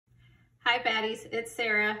Hi baddies, it's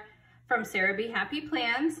Sarah from Sarah Be Happy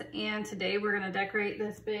Plans, and today we're going to decorate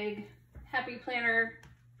this big Happy Planner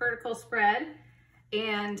vertical spread.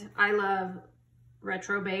 And I love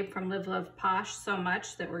Retro Babe from Live.Love.Posh so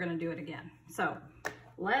much that we're going to do it again. So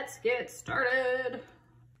let's get started.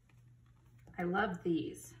 I love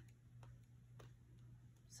these.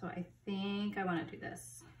 So I think I want to do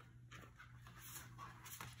this.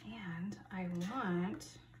 And I want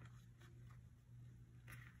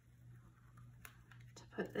to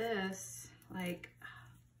put this like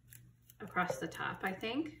across the top, I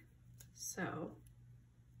think. So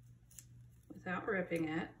without ripping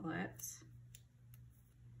it, let's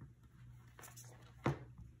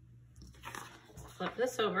flip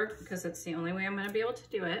this over because it's the only way I'm going to be able to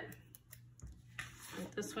do it.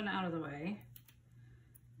 Get this one out of the way,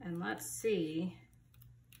 and let's see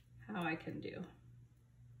how I can do.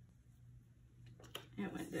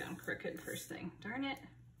 It went down crooked first thing. Darn it.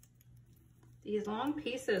 These long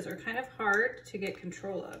pieces are kind of hard to get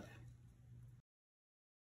control of.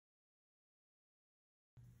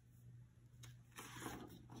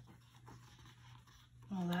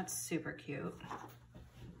 Well, that's super cute.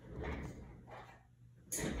 Okay.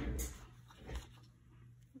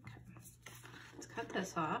 Let's cut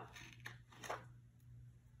this off.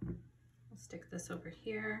 We'll stick this over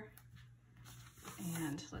here.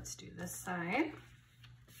 And let's do this side.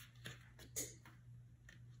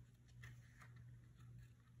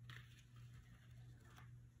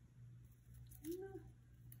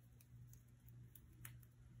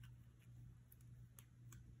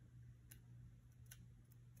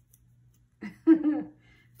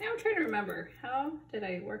 Now I'm trying to remember, how did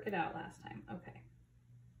I work it out last time? Okay.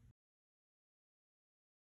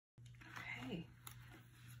 Okay,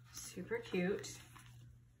 super cute.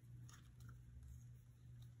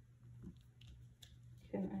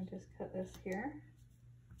 Can I just cut this here?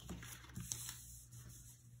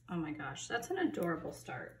 Oh my gosh, that's an adorable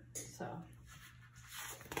start. So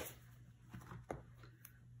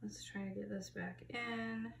let's try to get this back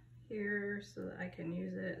in here so that I can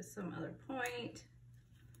use it at some other point.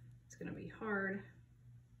 It's gonna be hard.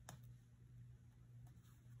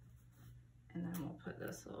 And then we'll put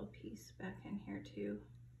this little piece back in here too.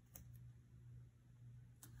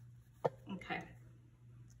 Okay.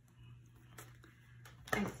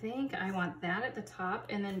 I think I want that at the top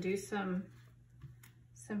and then do some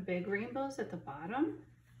big rainbows at the bottom.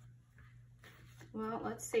 Well,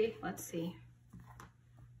 let's see, let's see.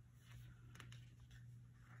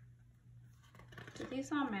 Do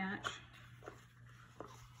these all match?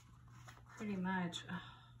 Pretty much. Oh,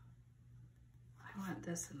 I want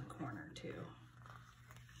this in the corner too.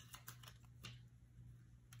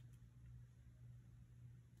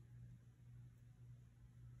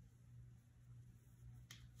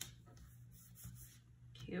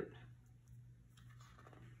 Cute.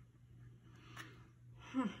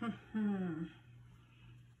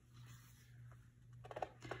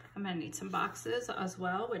 I'm gonna need some boxes as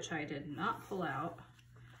well, which I did not pull out,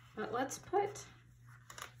 but let's put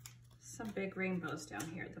some big rainbows down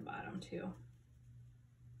here at the bottom too.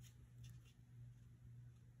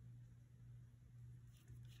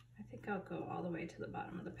 I think I'll go all the way to the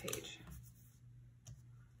bottom of the page.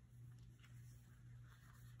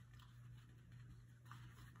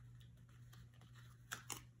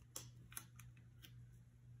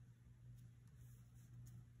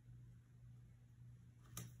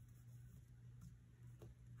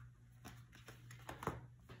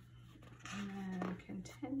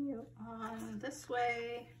 Continue on this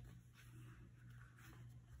way.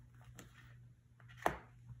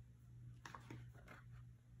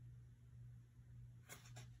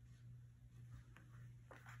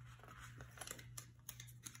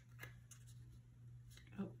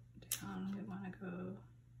 Oh, down we want to go.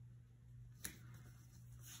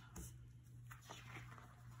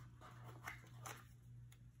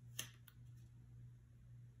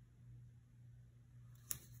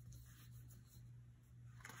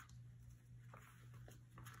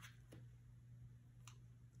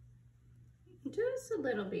 Just a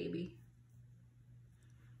little baby.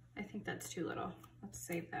 I think that's too little. Let's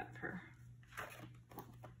save that for.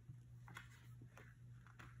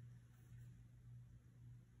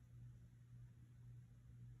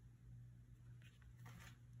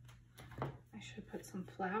 I should put some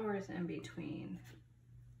flowers in between.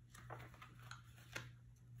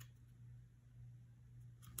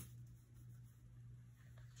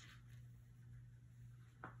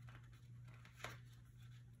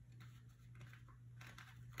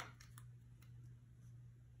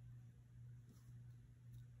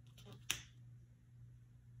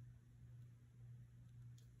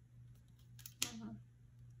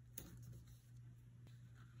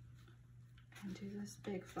 And do this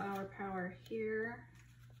big flower power here.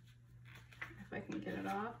 If I can get it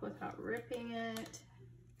off without ripping it.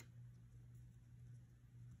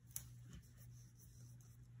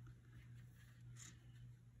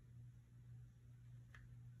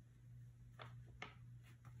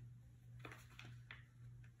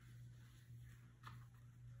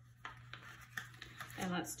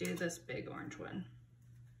 And let's do this big orange one.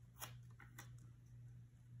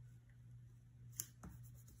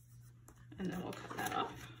 And then we'll cut that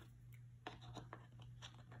off.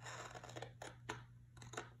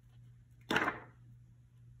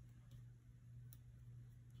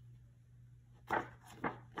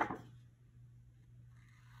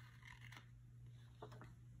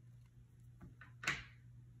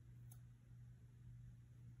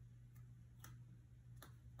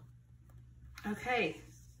 Okay,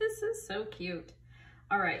 this is so cute.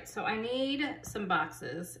 All right, so I need some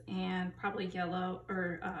boxes and probably yellow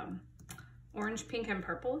or orange, pink, and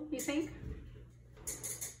purple, you think?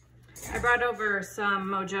 I brought over some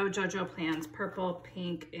Mojo Jojo plans, purple,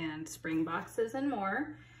 pink, and spring boxes and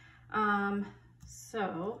more.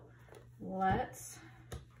 So let's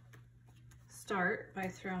start by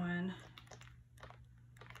throwing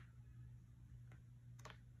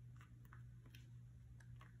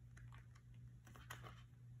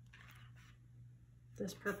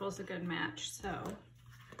this purple is a good match, so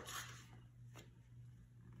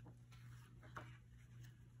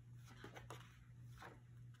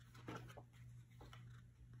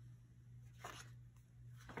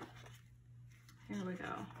here we go.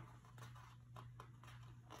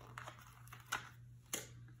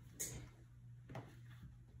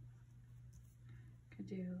 Could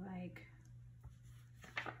do like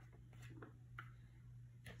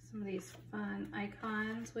some of these fun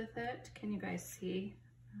icons with it. Can you guys see?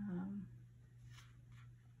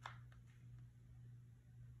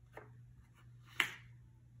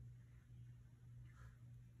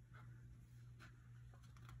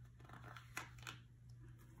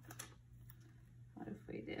 What if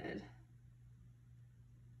we did?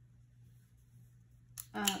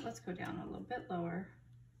 Let's go down a little bit lower.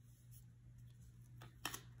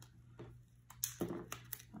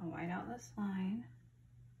 I'll white out this line.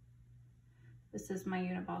 This is my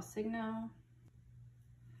Uni-Ball Signo.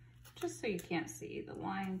 Just so you can't see the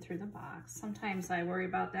line through the box. Sometimes I worry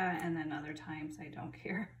about that, and then other times I don't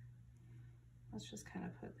care. Let's just kind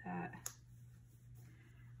of put that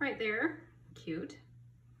right there. Cute.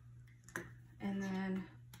 And then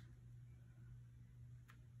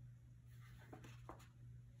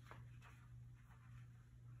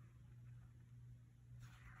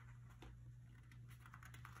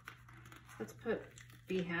let's put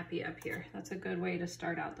Be Happy up here. That's a good way to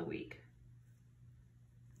start out the week.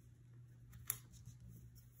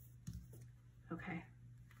 Okay.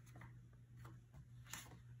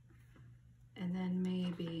 And then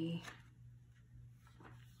maybe,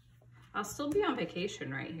 I'll still be on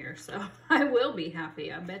vacation right here, so I will be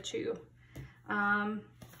happy, I bet you.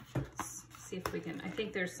 Let's see if we can, I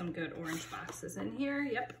think there's some good orange boxes in here,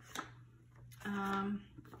 yep.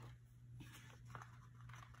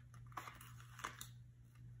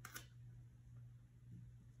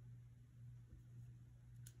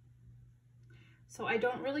 So I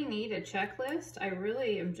don't really need a checklist. I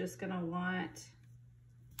really am just gonna want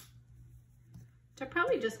to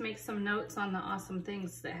probably just make some notes on the awesome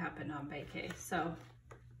things that happened on vacay. So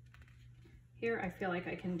here I feel like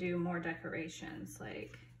I can do more decorations,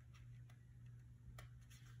 like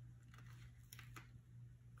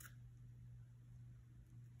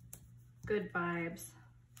good vibes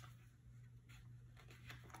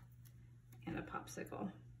and a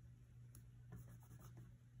popsicle.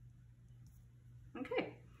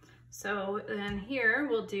 Okay, so then here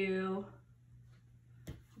we'll do,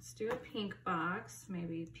 let's do a pink box,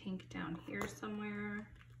 maybe pink down here somewhere.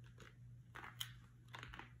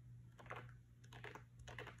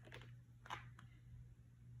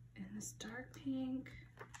 And this dark pink.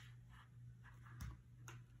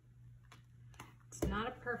 It's not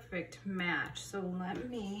a perfect match, so let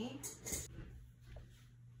me,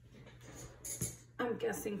 I'm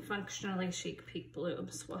guessing Functionally Chic Peak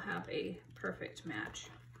Blooms will have a perfect match.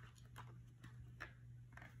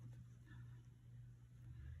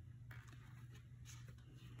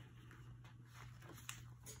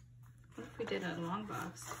 What if we did a long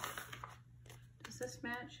box? Does this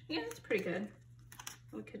match? Yeah, it's pretty good.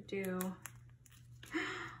 We could do, oh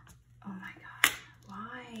my God,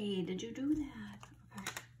 why did you do that?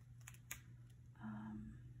 Okay.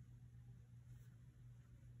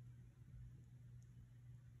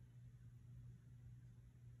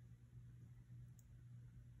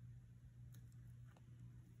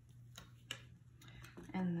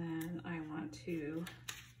 to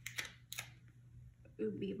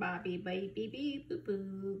ooby bobby baby bee boo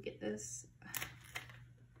boo, get this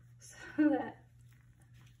so that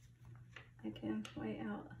I can white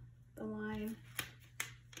out the line.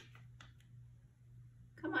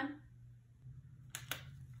 Come on.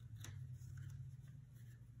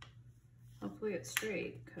 Hopefully it's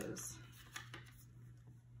straight, because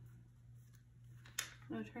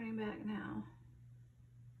no turning back now.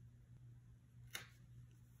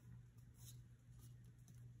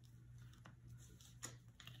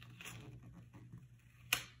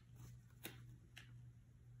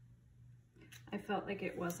 I felt like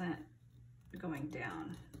it wasn't going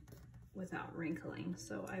down without wrinkling,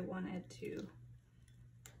 so I wanted to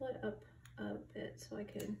pull it up a bit so I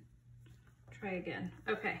could try again.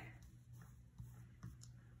 Okay.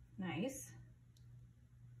 Nice.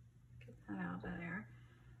 Get that out of there.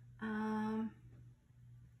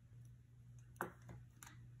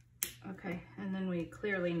 Okay, and then we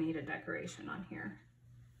clearly need a decoration on here.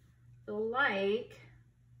 So like,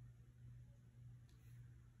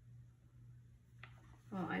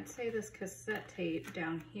 well, I'd say this cassette tape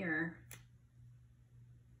down here.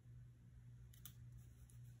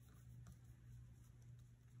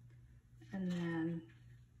 And then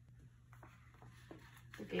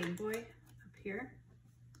the Game Boy up here.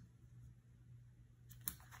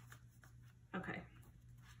 Okay.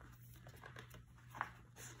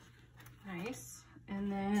 Nice.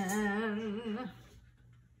 And then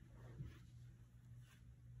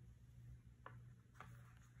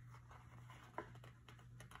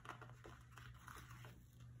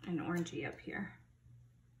an orangey up here.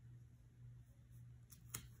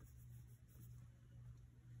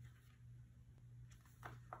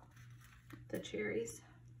 The cherries.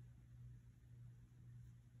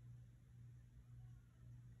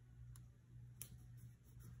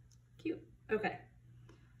 Cute. Okay.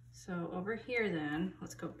 So over here then,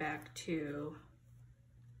 let's go back to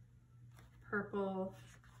purple.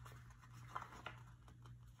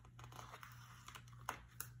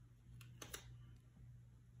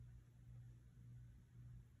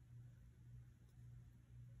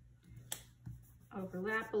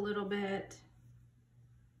 Overlap a little bit.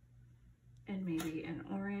 And maybe an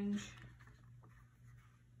orange.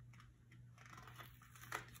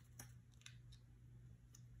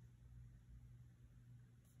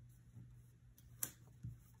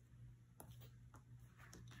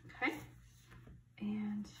 Okay.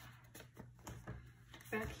 And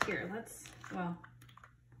back here, let's, well,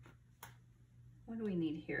 what do we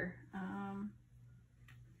need here?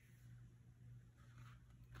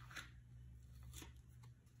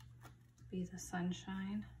 Be the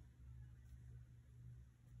sunshine.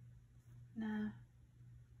 Nah.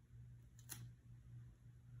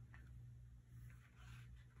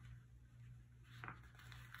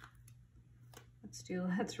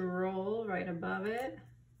 Let's roll right above it.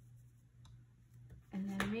 And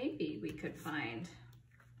then maybe we could find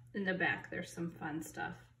in the back, there's some fun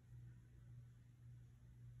stuff.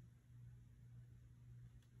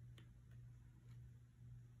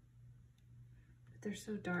 But they're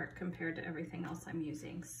so dark compared to everything else I'm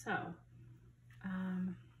using. So,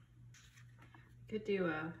 could do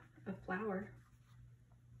a flower.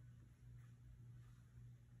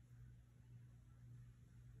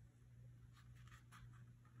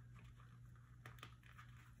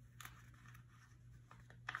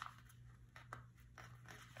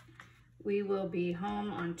 We will be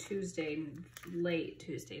home on Tuesday, late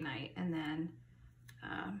Tuesday night, and then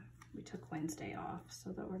we took Wednesday off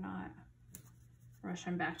so that we're not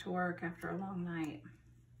rushing back to work after a long night.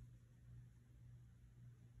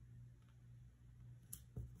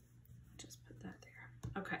 Just put that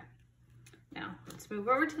there. Okay, now let's move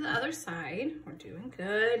over to the other side. We're doing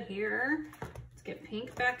good here. Let's get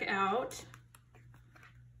pink back out.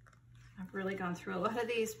 I've really gone through a lot of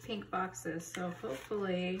these pink boxes, so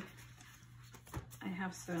hopefully I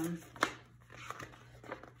have some,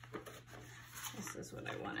 this is what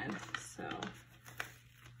I wanted, so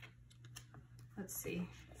let's see.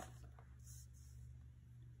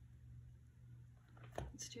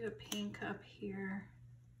 Let's do a pink up here,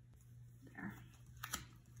 there.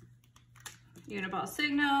 Uni-Ball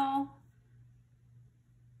Signo,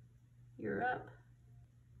 you're up.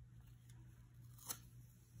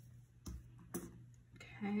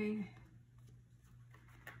 Okay.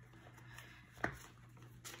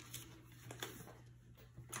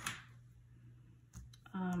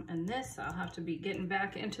 And this, I'll have to be getting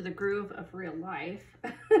back into the groove of real life.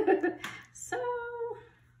 So,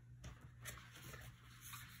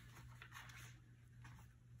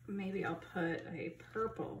 maybe I'll put a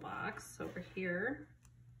purple box over here.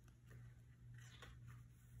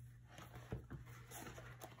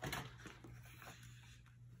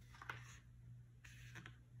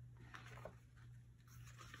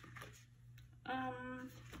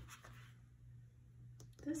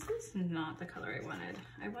 is not the color I wanted.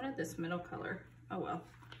 I wanted this middle color. Oh well.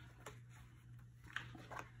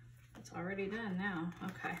 It's already done now.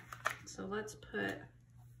 Okay, so let's put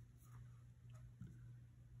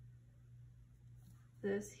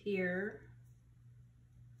this here.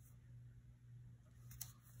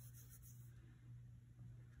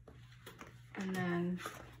 And then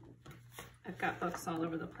I've got books all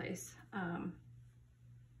over the place.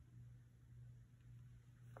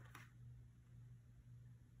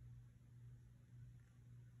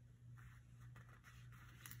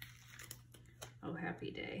 Oh, Happy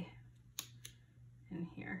Day in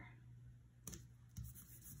here.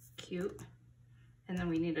 Cute. And then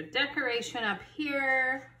we need a decoration up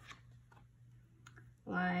here,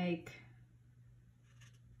 like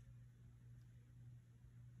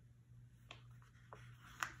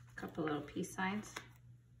a couple little peace signs.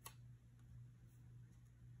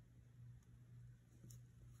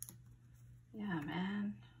 Yeah,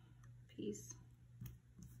 man, peace.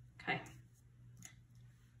 Okay.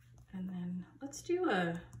 And then let's do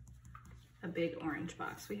a big orange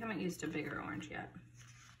box. We haven't used a bigger orange yet.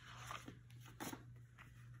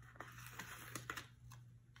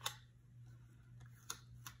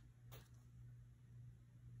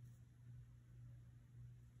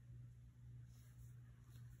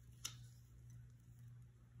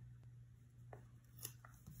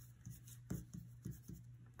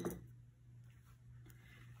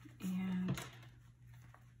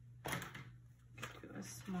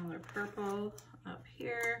 Smaller purple up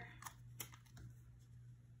here.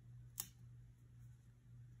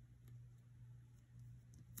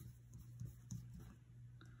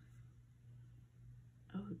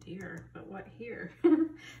 Oh dear, but what here?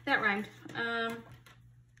 That rhymed.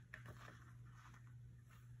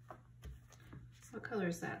 What color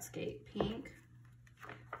is that skate? Pink.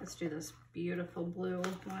 Let's do this beautiful blue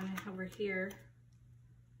one over here.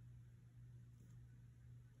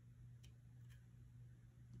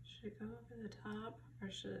 Should it go over the top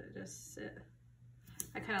or should it just sit?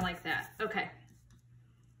 I kind of like that. Okay.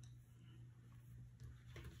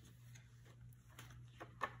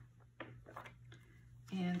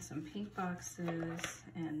 And some pink boxes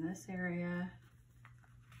in this area.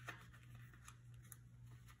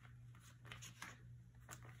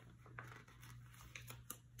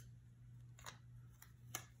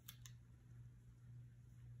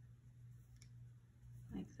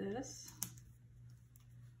 Like this.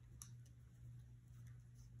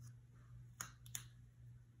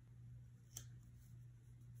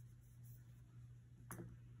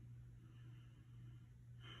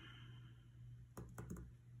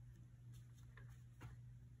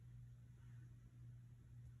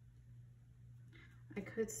 I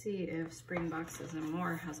could see if Spring Boxes and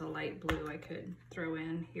More has a light blue I could throw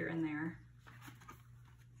in here and there.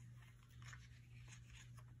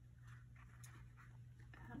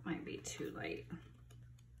 That might be too light.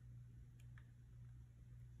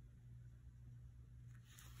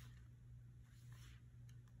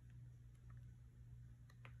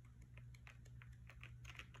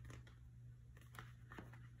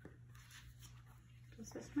 Does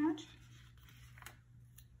this match?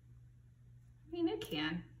 I mean, it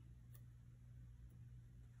can.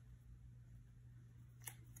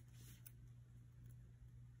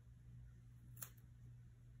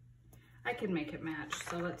 I can make it match,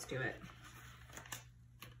 so let's do it.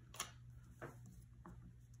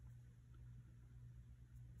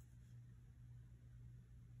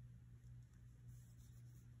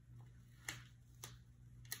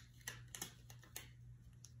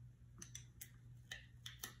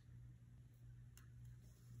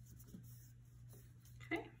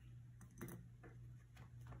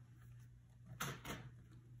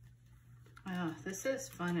 This is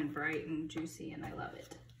fun and bright and juicy and I love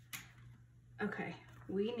it. Okay,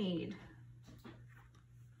 we need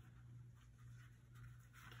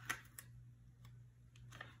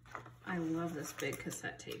I love this big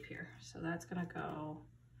cassette tape here. So that's gonna go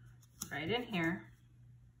right in here.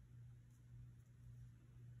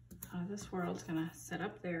 This world's gonna sit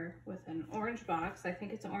up there with an orange box. I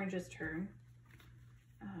think it's Orange's turn,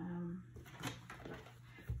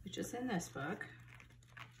 which is in this book.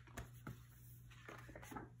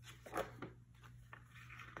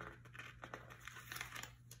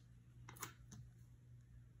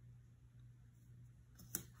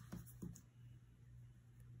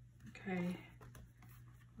 Okay,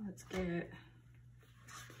 let's get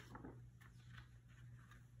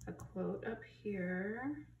a quote up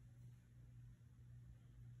here.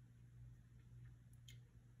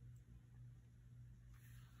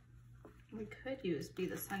 We could use Be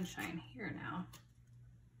the Sunshine here now.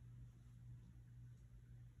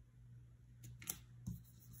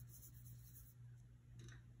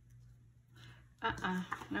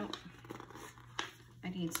 Nope. I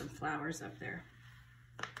need some flowers up there.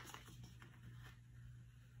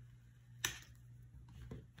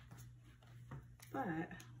 But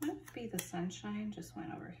wouldn't be the sunshine just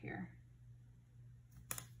went over here.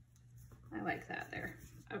 I like that there.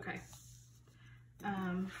 Okay.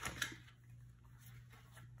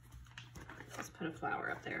 Let's put a flower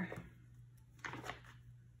up there.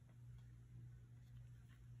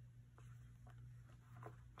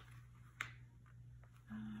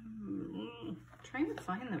 Trying to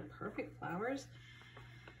find the perfect flowers.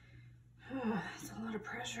 Oh, that's a lot of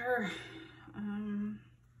pressure.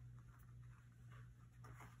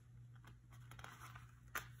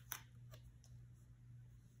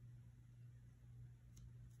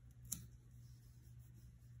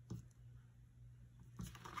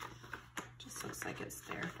 Just looks like it's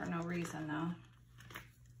there for no reason though.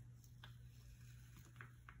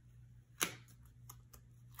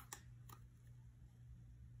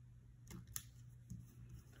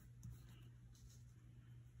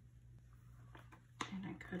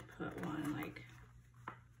 Could put one like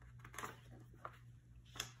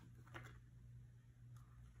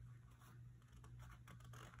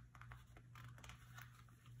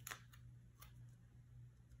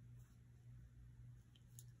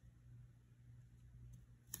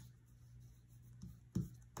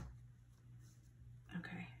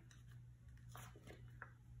okay.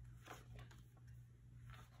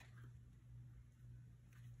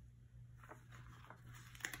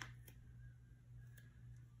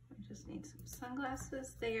 Just need some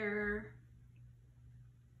sunglasses there.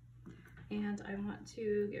 And I want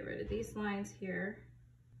to get rid of these lines here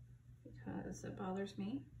because it bothers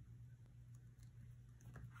me.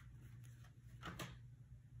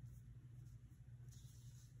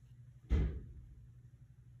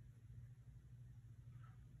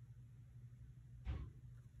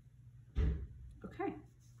 Okay,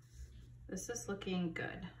 this is looking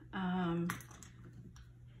good. I'm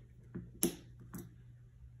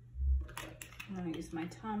going to use my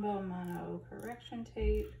Tombow mono correction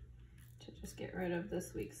tape to just get rid of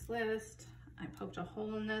this week's list. I poked a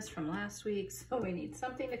hole in this from last week, so we need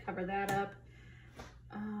something to cover that up.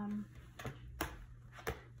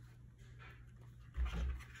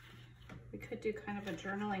 We could do kind of a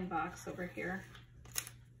journaling box over here.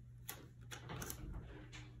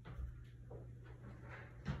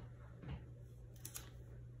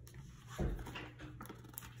 I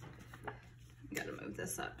gotta move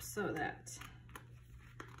this up so that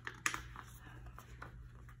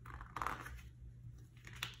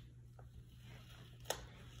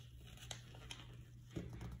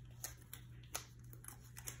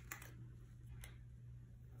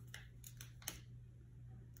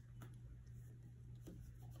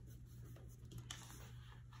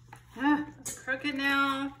it's crooked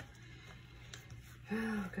now.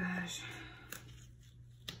 Oh gosh.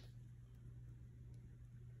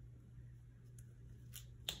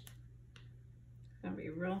 It's gonna be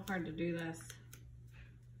real hard to do this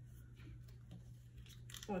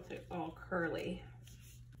with it all curly.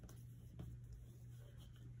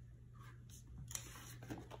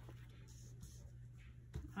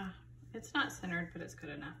 It's not centered, but it's good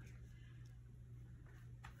enough.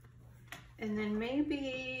 And then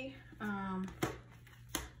maybe,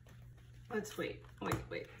 let's wait.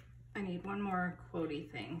 I need one more quotey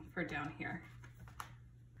thing for down here.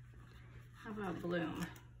 How about bloom?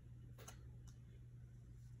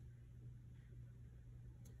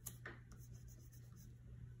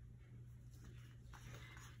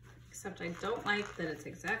 Except I don't like that it's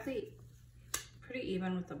exactly pretty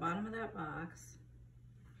even with the bottom of that box.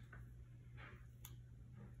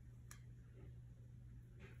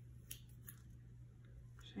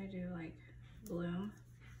 Should I do like bloom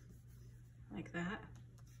like that?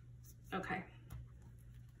 Okay.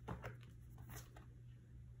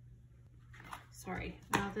 Sorry,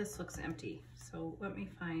 now this looks empty. So let me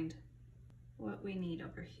find what we need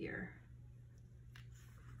over here.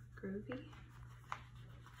 Groovy.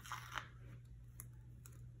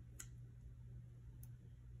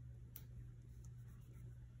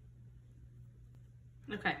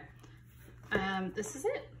 Okay, this is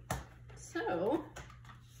it. So,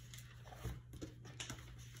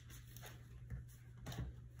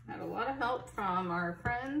 had a lot of help from our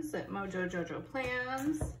friends at Mojo Jojo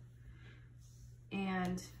Plans.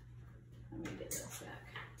 And let me get this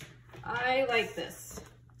back. I like this.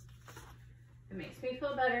 It makes me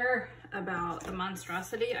feel better about the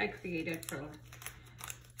monstrosity I created for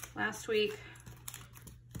last week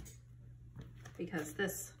because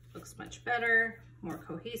this looks much better, more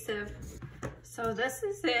cohesive. So this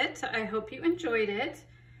is it. I hope you enjoyed it.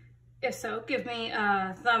 If so, give me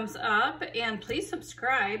a thumbs up and please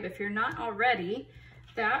subscribe if you're not already.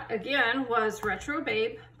 That again was Retro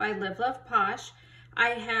Babe by Live.Love.Posh. I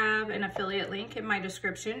have an affiliate link in my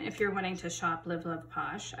description if you're wanting to shop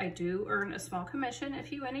Live.Love.Posh. I do earn a small commission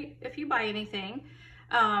if you buy anything.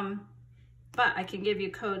 But I can give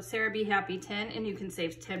you code SarahBeHappy10 and you can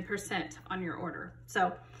save 10% on your order.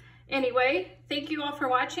 So anyway, thank you all for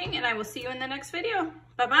watching and I will see you in the next video.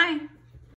 Bye-bye.